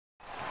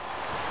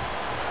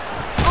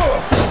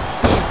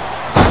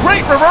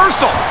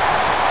reversal.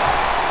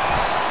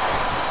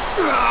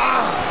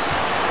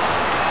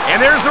 And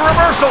there's the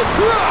reversal.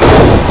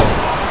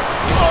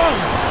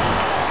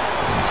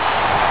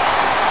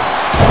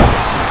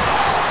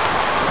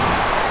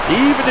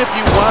 Even if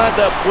you wind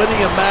up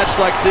winning a match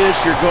like this,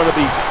 you're going to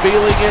be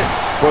feeling it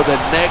for the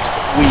next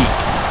week.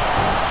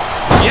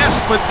 Yes,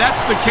 but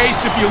that's the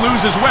case if you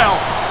lose as well.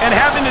 And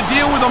having to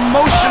deal with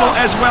emotional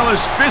as well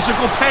as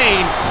physical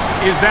pain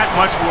is that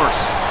much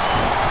worse.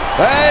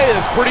 Hey,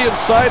 that's pretty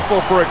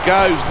insightful for a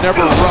guy who's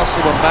never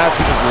wrestled a match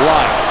in his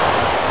life.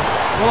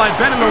 Well, I've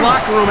been in the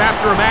locker room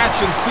after a match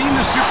and seen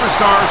the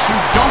superstars who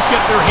don't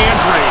get their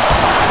hands raised.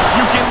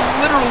 You can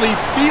literally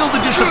feel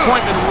the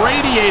disappointment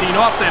radiating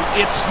off them.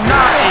 It's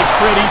not a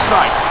pretty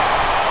sight.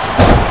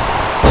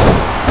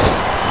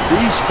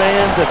 These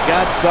fans have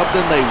got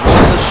something they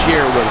want to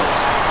share with us.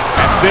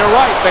 That's their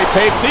right. They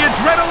paid. The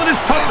adrenaline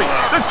is pumping.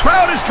 The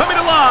crowd is coming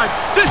alive.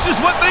 This is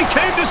what they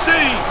came to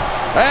see.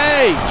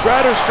 Hey,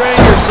 try to restrain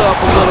yourself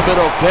a little bit,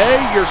 okay?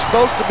 You're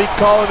supposed to be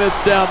calling this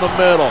down the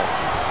middle.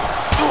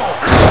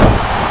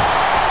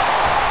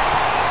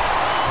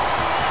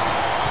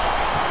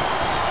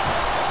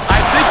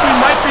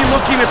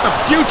 Looking at the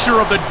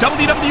future of the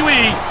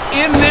WWE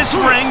in this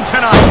ring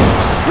tonight.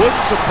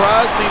 Wouldn't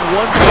surprise me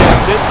one bit.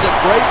 This is a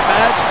great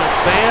match and the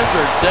fans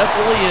are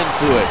definitely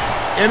into it.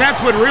 And that's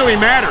what really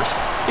matters.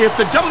 If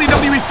the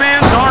WWE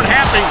fans aren't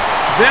happy,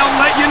 they'll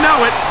let you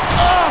know it.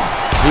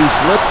 He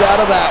slipped out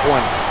of that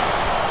one.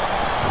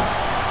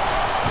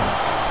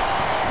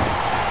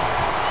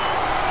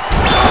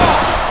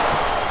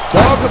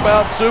 Talk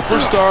about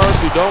superstars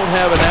who don't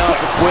have an ounce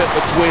of quit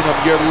between them.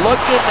 You're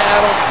looking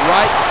at them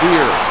right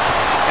here.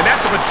 And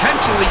that's a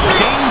potentially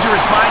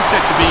dangerous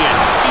mindset to be in.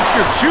 If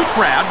you're too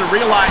proud to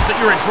realize that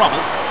you're in trouble,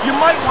 you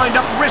might wind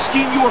up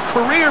risking your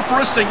career for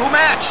a single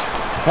match.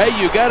 Hey,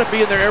 you got to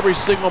be in there every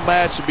single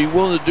match and be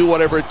willing to do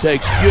whatever it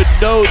takes. You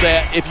know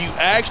that if you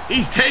actually...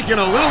 He's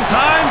taking a little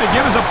time to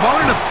give his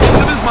opponent a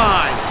piece of his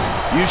mind.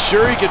 You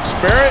sure he can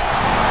spare it?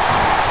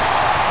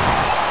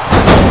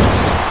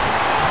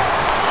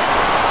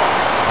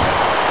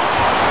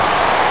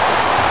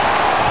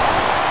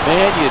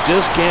 Man, you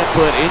just can't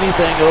put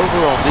anything over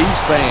on these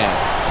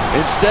fans.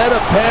 Instead of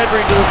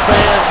pandering to the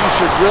fans, you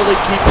should really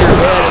keep your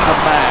head in the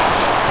match.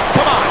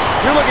 Come on,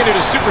 you're looking at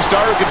a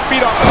superstar who can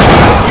feed off the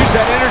crowd and use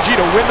that energy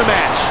to win the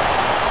match.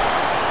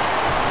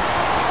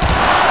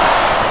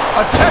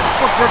 A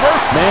textbook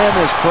reverse. Man,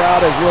 this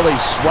crowd is really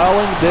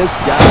swelling this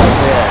guy's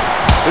head.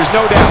 There's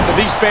no doubt that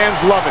these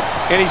fans love him,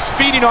 and he's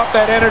feeding off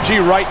that energy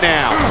right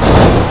now.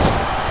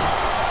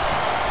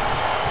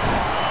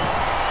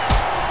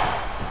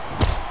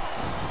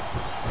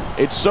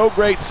 It's so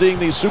great seeing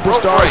these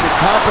superstars in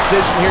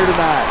competition here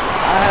tonight.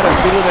 I had a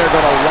feeling they're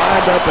going to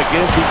wind up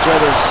against each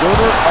other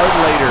sooner or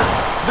later.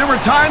 There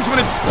were times when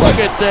it's... Look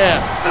at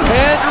this.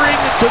 Pandering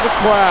to the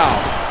crowd.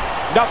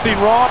 Nothing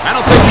wrong. I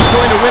don't think he's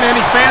going to win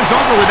any fans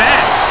over with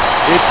that.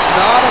 It's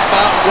not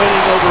about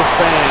winning over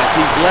fans.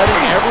 He's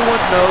letting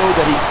everyone know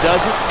that he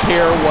doesn't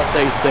care what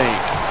they think.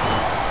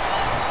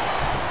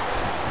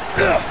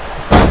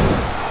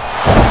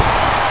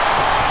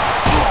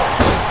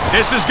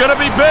 This is going to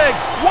be big,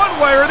 one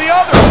way or the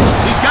other.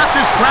 He's got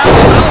this crowd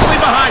solidly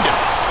behind him,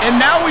 and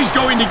now he's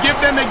going to give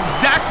them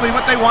exactly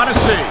what they want to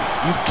see.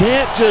 You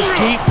can't just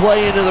keep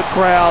playing to the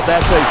crowd.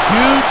 That's a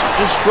huge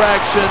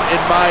distraction,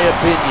 in my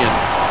opinion.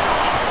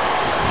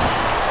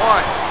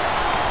 1,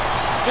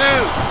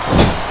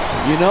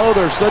 2. You know,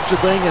 there's such a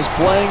thing as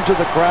playing to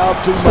the crowd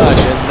too much,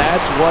 and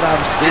that's what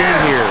I'm seeing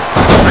here.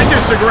 I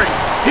disagree.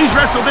 He's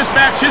wrestled this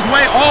match his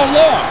way all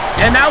along,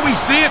 and now we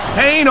see it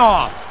paying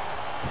off.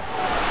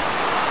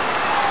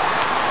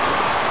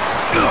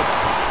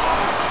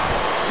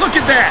 Look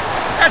at that.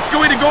 That's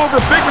going to go over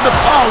big with the...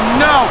 Oh,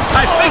 no.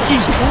 I think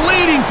he's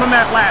bleeding from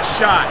that last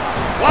shot.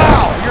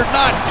 Wow, you're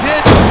not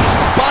kidding. He's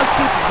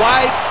busted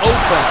wide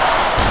open.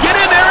 Get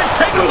in there and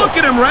take a look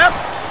at him, ref.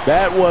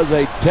 That was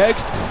a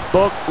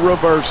textbook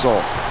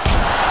reversal.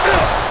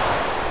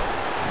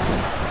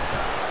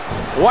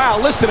 Wow,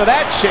 listen to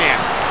that chant.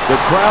 The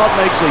crowd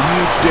makes a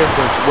huge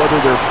difference, whether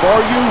they're for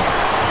you.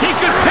 He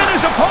could pin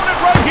his opponent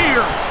right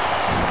here.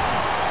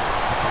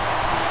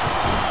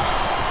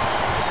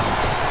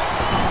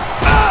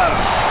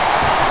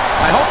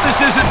 I hope this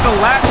isn't the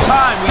last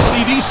time we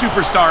see these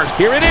superstars.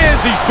 Here it is.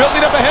 He's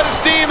building up a head of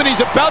steam, and he's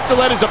about to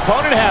let his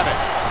opponent have it.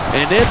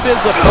 And if his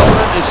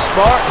opponent is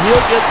smart,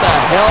 he'll get the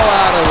hell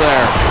out of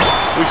there.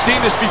 We've seen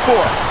this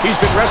before. He's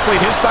been wrestling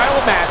his style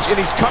of match, and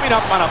he's coming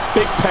up on a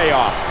big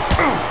payoff.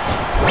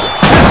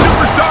 This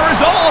superstar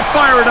is all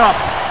fired up,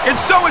 and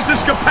so is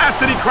this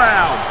capacity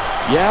crowd.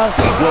 Yeah,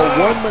 well,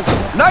 one must...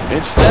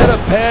 Instead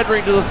of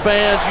pandering to the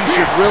fans, you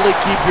should really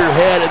keep your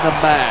head in the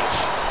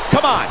match.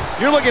 Come on,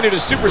 you're looking at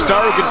a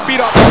superstar who can feed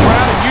off the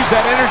crowd and use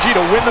that energy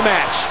to win the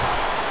match.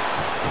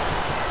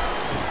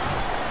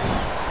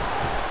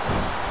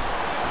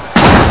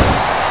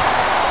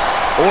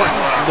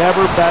 Orton's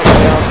never backed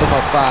down from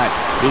a fight.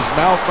 His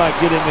mouth might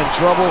get him in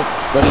trouble,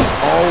 but he's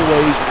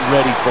always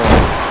ready for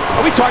it.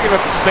 Are we talking about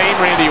the same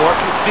Randy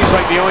Orton? It seems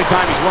like the only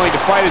time he's willing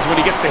to fight is when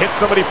he gets to hit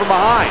somebody from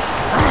behind.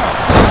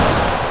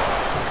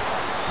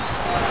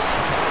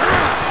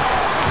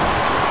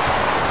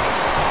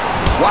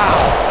 Wow,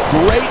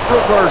 great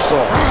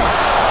reversal.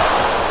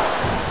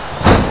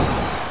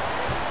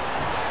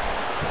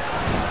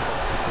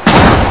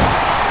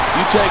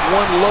 You take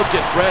one look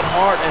at Bret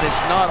Hart, and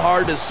it's not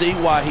hard to see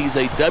why he's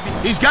a W.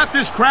 He's got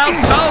this crowd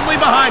solidly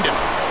behind him,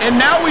 and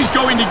now he's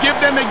going to give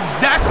them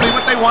exactly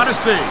what they want to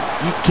see.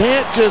 You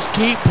can't just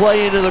keep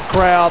playing to the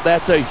crowd.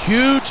 That's a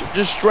huge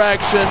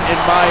distraction, in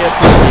my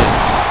opinion.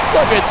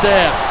 Look at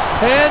this,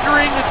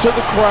 pandering to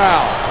the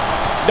crowd.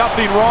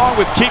 Nothing wrong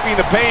with keeping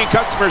the paying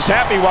customers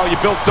happy while you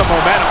build some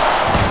momentum.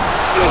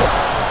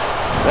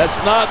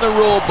 That's not in the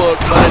rule book,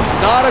 but it's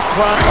not a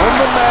crime. On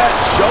the mat,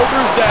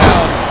 shoulders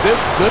down.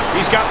 This could.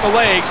 He's got the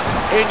legs,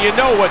 and you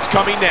know what's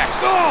coming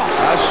next.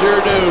 I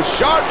sure do.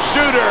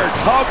 Sharpshooter.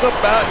 Talk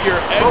about your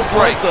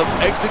excellence of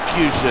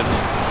execution.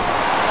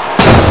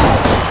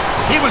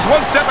 He was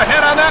one step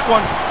ahead on that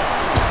one.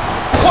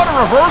 What a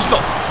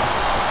reversal.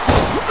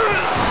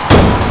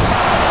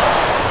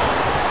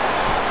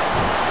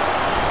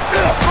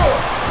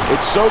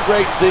 It's so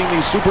great seeing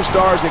these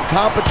superstars in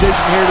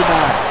competition here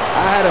tonight.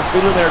 I had a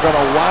feeling they were going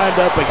to wind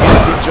up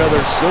against each other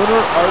sooner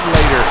or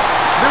later.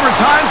 There were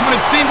times when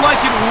it seemed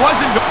like it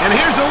wasn't. And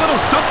here's a little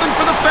something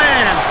for the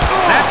fans.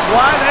 That's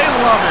why they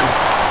love him.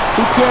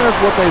 Who cares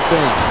what they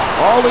think?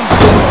 All he's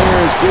doing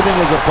here is giving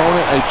his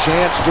opponent a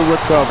chance to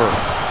recover.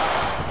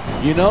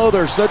 You know,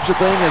 there's such a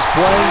thing as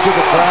playing to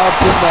the crowd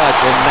too much,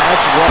 and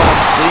that's what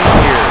I'm seeing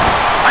here.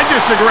 I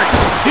disagree.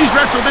 He's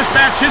wrestled this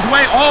match his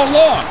way all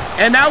along,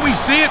 and now we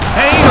see it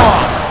paying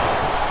off.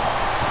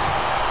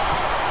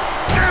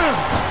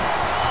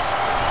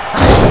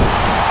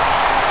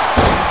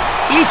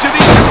 Each of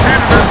these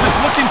competitors is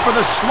looking for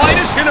the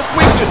slightest hint of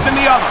weakness in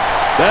the other.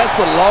 That's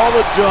the law of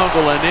the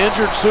jungle, and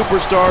injured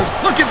superstars.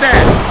 Look at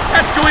that.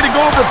 That's going to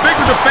go over big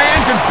with the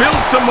fans and build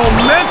some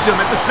momentum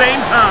at the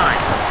same time.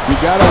 You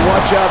got to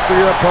watch out for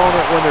your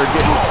opponent when they're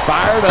getting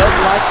fired up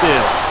like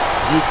this.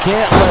 You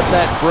can't let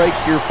that break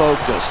your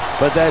focus,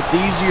 but that's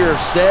easier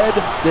said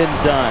than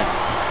done.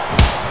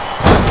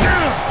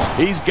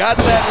 He's got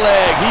that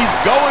leg. He's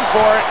going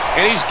for it.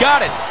 And he's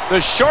got it.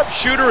 The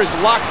sharpshooter is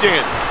locked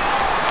in.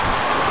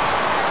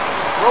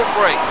 Rope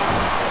break.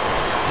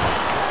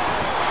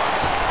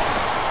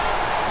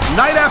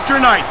 Night after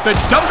night, the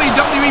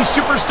WWE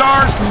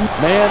superstars.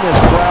 Man, this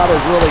crowd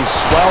is really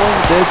swelling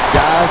this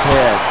guy's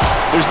head.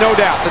 There's no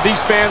doubt that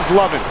these fans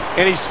love him,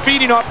 and he's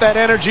feeding off that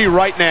energy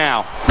right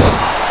now.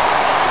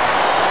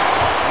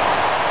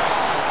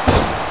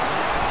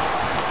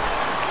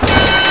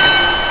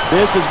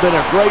 This has been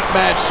a great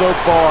match so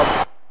far.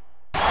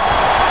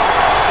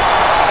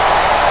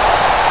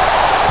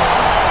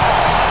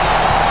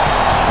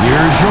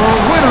 Here's your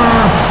winner,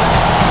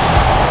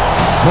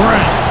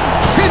 Bret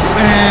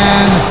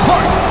Hitman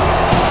Hart.